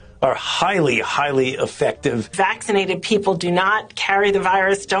vaccines are highly, highly effective. Vaccinated people do not carry the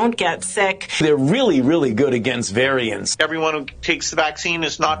virus, don't get sick. They're really, really good against variants. Everyone who takes the vaccine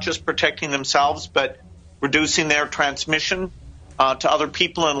is not just protecting themselves, but reducing their transmission to other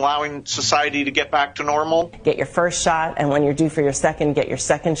people and allowing society to get back to normal. Get your first shot, and when you're due for your second, get your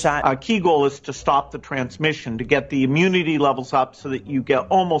second shot. Our key goal is to stop the transmission, to get the immunity levels up so that you get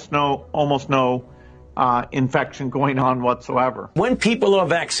almost no infection going on whatsoever. When people are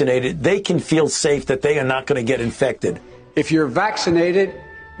vaccinated, they can feel safe that they are not going to get infected. If you're vaccinated,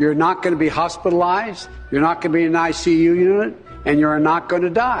 you're not going to be hospitalized, you're not going to be in an ICU unit, and you're not going to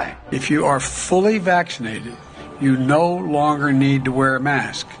die. If you are fully vaccinated, you no longer need to wear a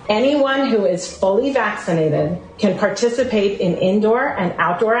mask. Anyone who is fully vaccinated can participate in indoor and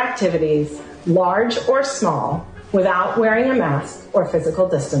outdoor activities, large or small, without wearing a mask or physical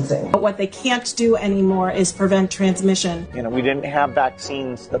distancing. But what they can't do anymore is prevent transmission. We didn't have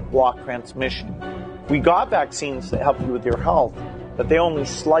vaccines that block transmission. We got vaccines that help you with your health, but they only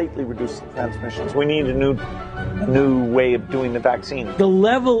slightly reduce the transmissions. We need a new way of doing the vaccine. The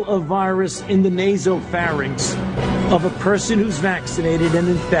level of virus in the nasopharynx of a person who's vaccinated and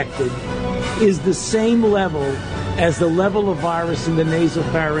infected is the same level as the level of virus in the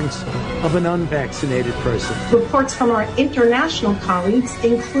nasopharynx of an unvaccinated person. Reports from our international colleagues,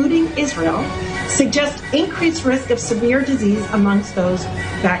 including Israel, suggest increased risk of severe disease amongst those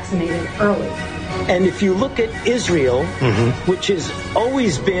vaccinated early. And if you look at Israel, which has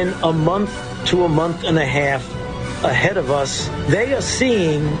always been a month to a month and a half ahead of us, they are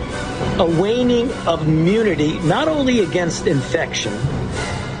seeing a waning of immunity, not only against infection,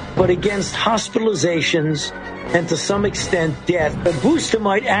 but against hospitalizations and to some extent death. A booster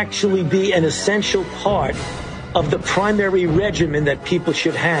might actually be an essential part of the primary regimen that people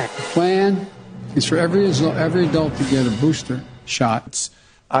should have. The plan is for every adult to get a booster shot.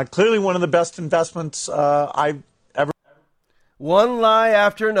 Clearly one of the best investments I've ever. One lie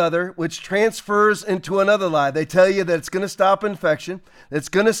after another, which transfers into another lie. They tell you that it's going to stop infection, that it's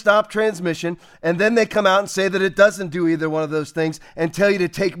going to stop transmission, and then they come out and say that it doesn't do either one of those things and tell you to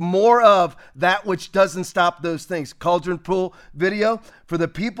take more of that which doesn't stop those things. Cauldron Pool video for the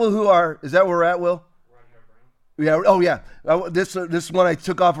people who are, is that where we're at, Will? Yeah. Oh, yeah. This one I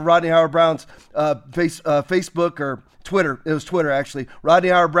took off of Rodney Howard Brown's Facebook or Twitter. It was Twitter, actually. Rodney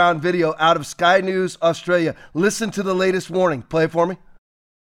Howard Brown video out of Sky News, Australia. Listen to the latest warning. Play it for me.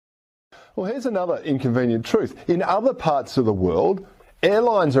 Well, here's another inconvenient truth. In other parts of the world,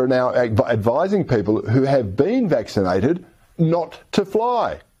 airlines are now advising people who have been vaccinated not to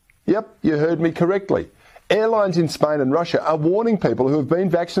fly. Yep, you heard me correctly. Airlines in Spain and Russia are warning people who have been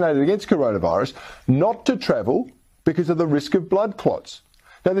vaccinated against coronavirus not to travel because of the risk of blood clots.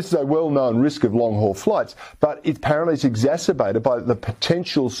 Now, this is a well-known risk of long-haul flights, but apparently it's exacerbated by the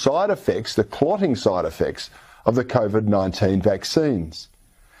potential side effects, the clotting side effects of the COVID-19 vaccines.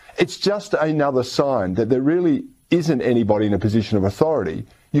 It's just another sign that there really isn't anybody in a position of authority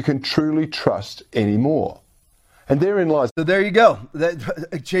you can truly trust anymore. And therein lies. So there you go.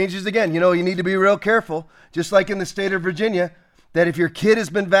 That changes again. You need to be real careful, just like in the state of Virginia, that if your kid has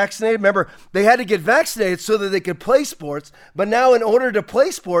been vaccinated, remember, they had to get vaccinated so that they could play sports. But now in order to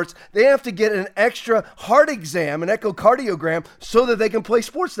play sports, they have to get an extra heart exam, an echocardiogram, so that they can play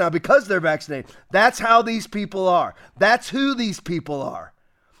sports now because they're vaccinated. That's how these people are. That's who these people are.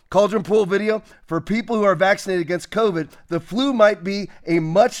 Cauldron Pool video, for people who are vaccinated against COVID, the flu might be a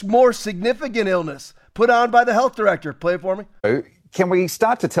much more significant illness put on by the health director. Play it for me. Can we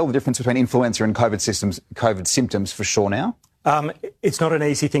start to tell the difference between influenza and COVID symptoms for sure now? It's not an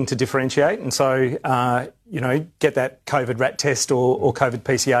easy thing to differentiate. And so, get that COVID rat test or COVID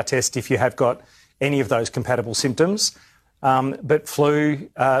PCR test if you have got any of those compatible symptoms. But flu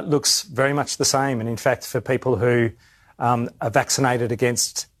looks very much the same. And in fact, for people who are vaccinated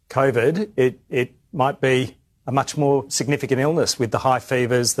against COVID, it might be a much more significant illness with the high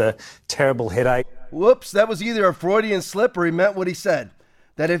fevers, the terrible headache. Whoops, that was either a Freudian slip or he meant what he said.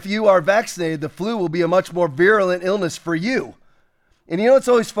 That if you are vaccinated, the flu will be a much more virulent illness for you. And it's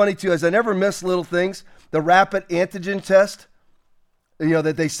always funny too, as I never miss little things, the rapid antigen test,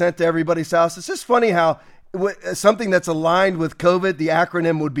 that they sent to everybody's house. It's just funny how something that's aligned with COVID, the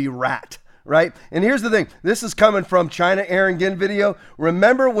acronym would be RAT. Right? And here's the thing. This is coming from China Aaron Ginn video.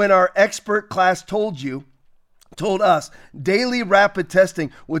 Remember when our expert class told us daily rapid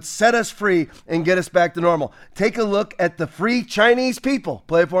testing would set us free and get us back to normal. Take a look at the free Chinese people.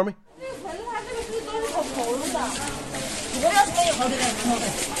 Play it for me.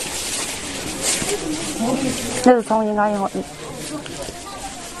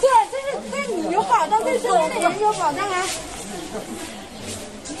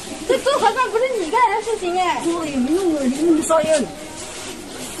 这做核酸不是你干的事情哎。做也没用啊，你那么伤人。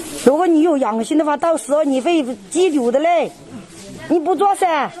如果你有阳性的话，到时候你会拘留的嘞。你不做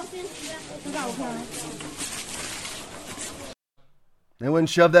噻。They wouldn't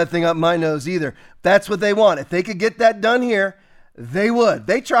shove that thing up my nose either. That's what they want. If they could get that done here, they would.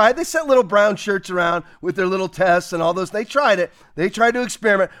 They tried. They sent little brown shirts around with their little tests and all those. They tried it. They tried to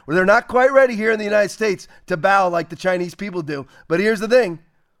experiment where they're not quite ready here in the United States to bow like the Chinese people do. But here's the thing.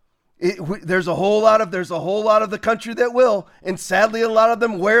 There's a whole lot of the country that will, and sadly a lot of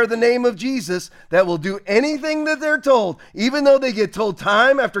them wear the name of Jesus, that will do anything that they're told, even though they get told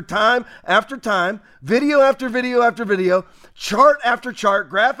time after time after time, video after video after video, chart after chart,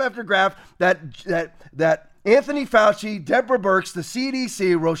 graph after graph, that Anthony Fauci, Deborah Birx, the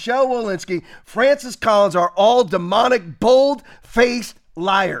CDC, Rochelle Walensky, Francis Collins are all demonic, bold-faced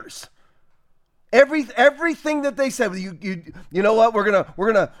liars. Everything that they said, you know what? We're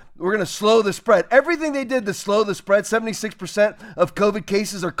gonna slow the spread. Everything they did to slow the spread. 76% of COVID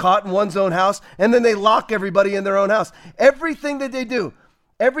cases are caught in one's own house, and then they lock everybody in their own house. Everything that they do,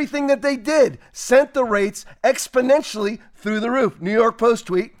 everything that they did, sent the rates exponentially through the roof. New York Post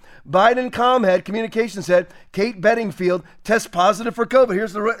tweet: Biden comhead, communications head Kate Bedingfield tests positive for COVID.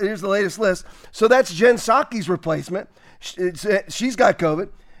 Here's the latest list. So that's Jen Psaki's replacement. She's got COVID.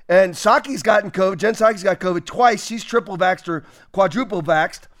 And Psaki's gotten COVID. Jen Psaki's got COVID twice. She's triple vaxxed or quadruple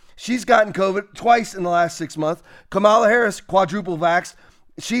vaxxed. She's gotten COVID twice in the last 6 months. Kamala Harris, quadruple vaxxed.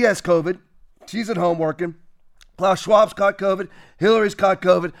 She has COVID. She's at home working. Klaus Schwab's caught COVID. Hillary's caught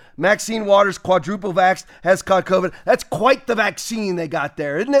COVID. Maxine Waters, quadruple vaxxed, has caught COVID. That's quite the vaccine they got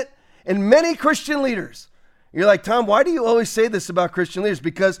there, isn't it? And many Christian leaders. You're like, Tom, why do you always say this about Christian leaders?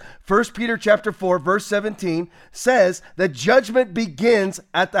 Because 1 Peter chapter 4, verse 17 says that judgment begins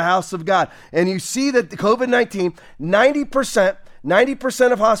at the house of God. And you see that the COVID-19,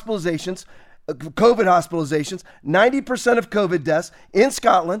 90% of hospitalizations, COVID hospitalizations, 90% of COVID deaths in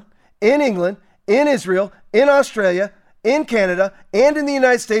Scotland, in England, in Israel, in Australia, in Canada, and in the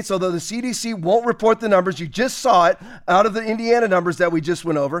United States, although the CDC won't report the numbers. You just saw it out of the Indiana numbers that we just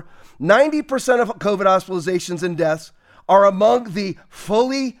went over. 90% of COVID hospitalizations and deaths are among the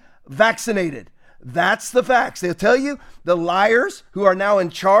fully vaccinated. That's the facts. They'll tell you the liars who are now in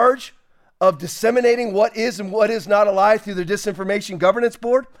charge of disseminating what is and what is not a lie through the Disinformation Governance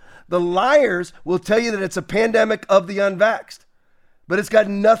Board. The liars will tell you that it's a pandemic of the unvaxxed. But it's got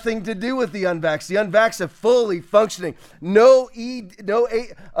nothing to do with the unvaxxed. The unvaxxed are fully functioning. No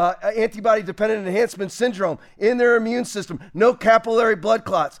antibody-dependent enhancement syndrome in their immune system. No capillary blood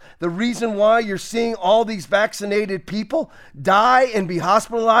clots. The reason why you're seeing all these vaccinated people die and be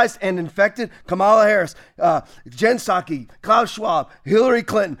hospitalized and infected, Kamala Harris, Jen Psaki, Klaus Schwab, Hillary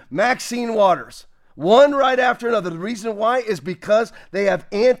Clinton, Maxine Waters, one right after another. The reason why is because they have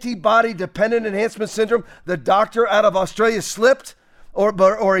antibody-dependent enhancement syndrome. The doctor out of Australia slipped.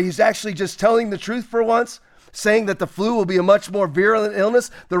 Or he's actually just telling the truth for once, saying that the flu will be a much more virulent illness.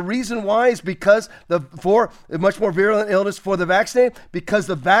 The reason why is because for a much more virulent illness for the vaccinated, because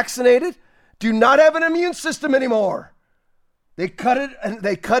the vaccinated do not have an immune system anymore. They cut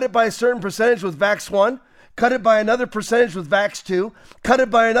it by a certain percentage with Vax 1, cut it by another percentage with Vax 2, cut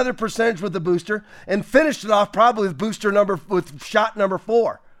it by another percentage with the booster, and finished it off probably with shot number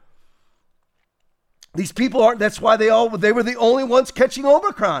 4. These people aren't, that's why they were the only ones catching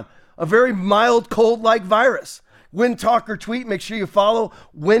Omicron, a very mild cold-like virus. Wind Talker tweet, make sure you follow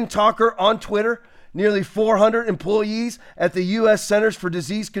Wind Talker on Twitter. Nearly 400 employees at the U.S. Centers for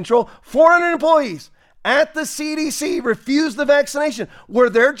Disease Control, 400 employees at the CDC refused the vaccination. Were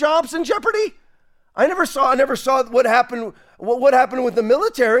their jobs in jeopardy? I never saw what happened with the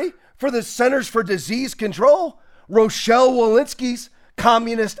military for the Centers for Disease Control. Rochelle Walensky's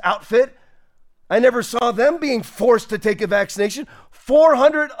communist outfit. I never saw them being forced to take a vaccination.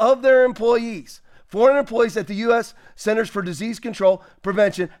 400 of their employees, 400 employees at the U.S. Centers for Disease Control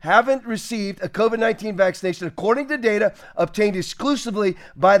Prevention haven't received a COVID-19 vaccination, according to data obtained exclusively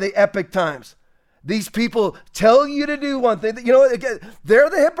by the Epoch Times. These people tell you to do one thing. You know, again, they're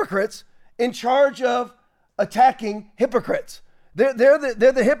the hypocrites in charge of attacking hypocrites. They're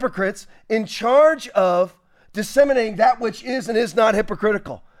the hypocrites in charge of disseminating that which is and is not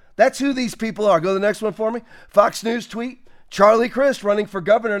hypocritical. That's who these people are. Go to the next one for me. Fox News tweet, Charlie Crist running for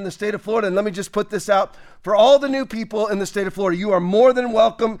governor in the state of Florida. And let me just put this out. For all the new people in the state of Florida, you are more than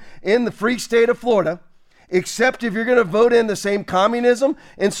welcome in the free state of Florida, except if you're going to vote in the same communism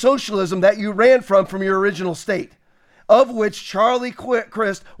and socialism that you ran from your original state, of which Charlie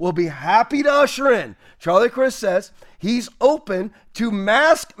Crist will be happy to usher in. Charlie Crist says he's open to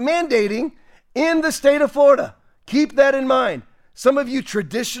mask mandating in the state of Florida. Keep that in mind. Some of you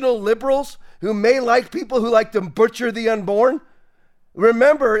traditional liberals who may like people who like to butcher the unborn,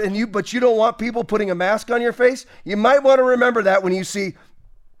 remember, but you don't want people putting a mask on your face. You might want to remember that when you see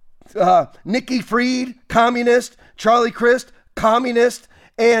Nikki Fried, communist, Charlie Crist, communist,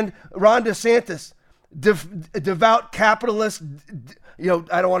 and Ron DeSantis, devout capitalist,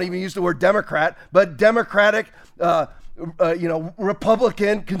 I don't want to even use the word Democrat, but Democratic,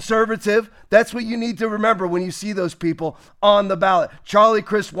 Republican, conservative. That's what you need to remember when you see those people on the ballot. Charlie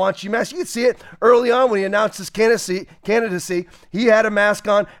Crist wants you masked. You can see it early on when he announced his candidacy. He had a mask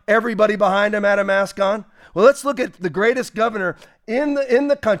on. Everybody behind him had a mask on. Well, let's look at the greatest governor in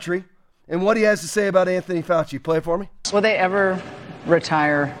the country and what he has to say about Anthony Fauci. Play it for me. Will they ever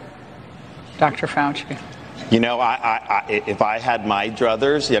retire Dr. Fauci? If I had my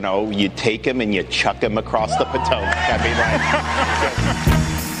druthers, you take him and you chuck him across the Potomac. I mean,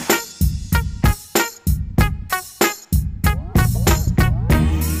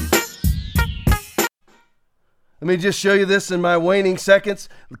 Let me just show you this in my waning seconds.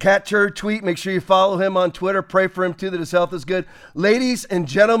 Cat Turd tweet. Make sure you follow him on Twitter. Pray for him, too, that his health is good. Ladies and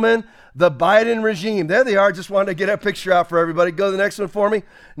gentlemen, the Biden regime. There they are. Just wanted to get a picture out for everybody. Go to the next one for me.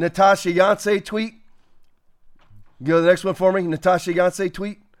 Natasha Yonsei tweet. Go to the next one for me. Natasha Yonsei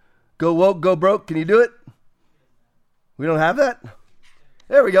tweet. Go woke, go broke. Can you do it? We don't have that?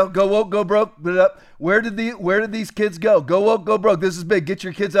 There we go. Go woke, go broke. Put it up. Where did these kids go? Go woke, go broke. This is big. Get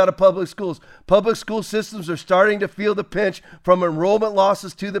your kids out of public schools. Public school systems are starting to feel the pinch from enrollment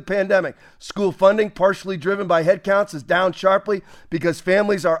losses to the pandemic. School funding, partially driven by headcounts, is down sharply because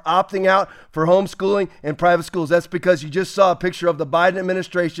families are opting out for homeschooling and private schools. That's because you just saw a picture of the Biden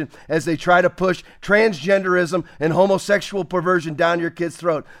administration as they try to push transgenderism and homosexual perversion down your kid's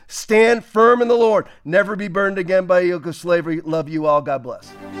throat. Stand firm in the Lord. Never be burned again by a yoke of slavery. Love you all. God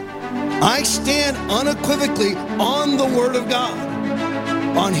bless. I stand unequivocally on the Word of God.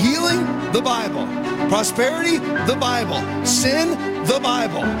 On healing, the Bible. Prosperity, the Bible. Sin, the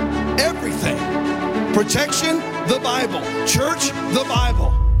Bible. Everything. Protection, the Bible. Church, the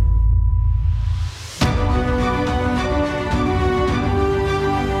Bible.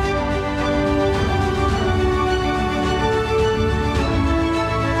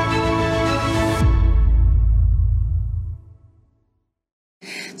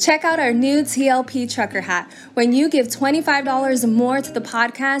 Check out our new TLP trucker hat. When you give $25 or more to the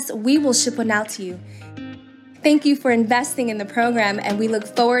podcast, we will ship one out to you. Thank you for investing in the program, and we look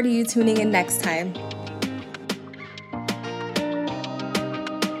forward to you tuning in next time.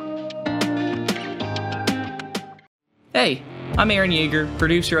 Hey, I'm Aaron Yeager,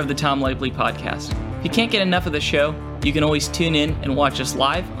 producer of the Tom Lively podcast. If you can't get enough of the show, you can always tune in and watch us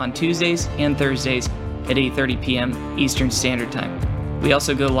live on Tuesdays and Thursdays at 8:30 p.m. Eastern Standard Time. We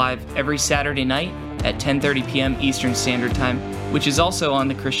also go live every Saturday night at 10:30 p.m. Eastern Standard Time, which is also on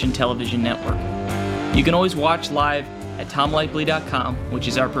the Christian Television Network. You can always watch live at tomlively.com, which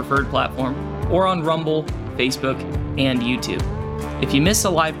is our preferred platform, or on Rumble, Facebook, and YouTube. If you miss a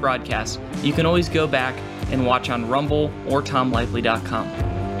live broadcast, you can always go back and watch on Rumble or tomlively.com.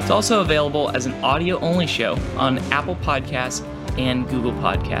 It's also available as an audio-only show on Apple Podcasts and Google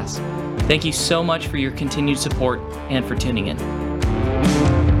Podcasts. Thank you so much for your continued support and for tuning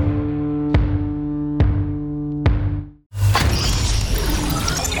in.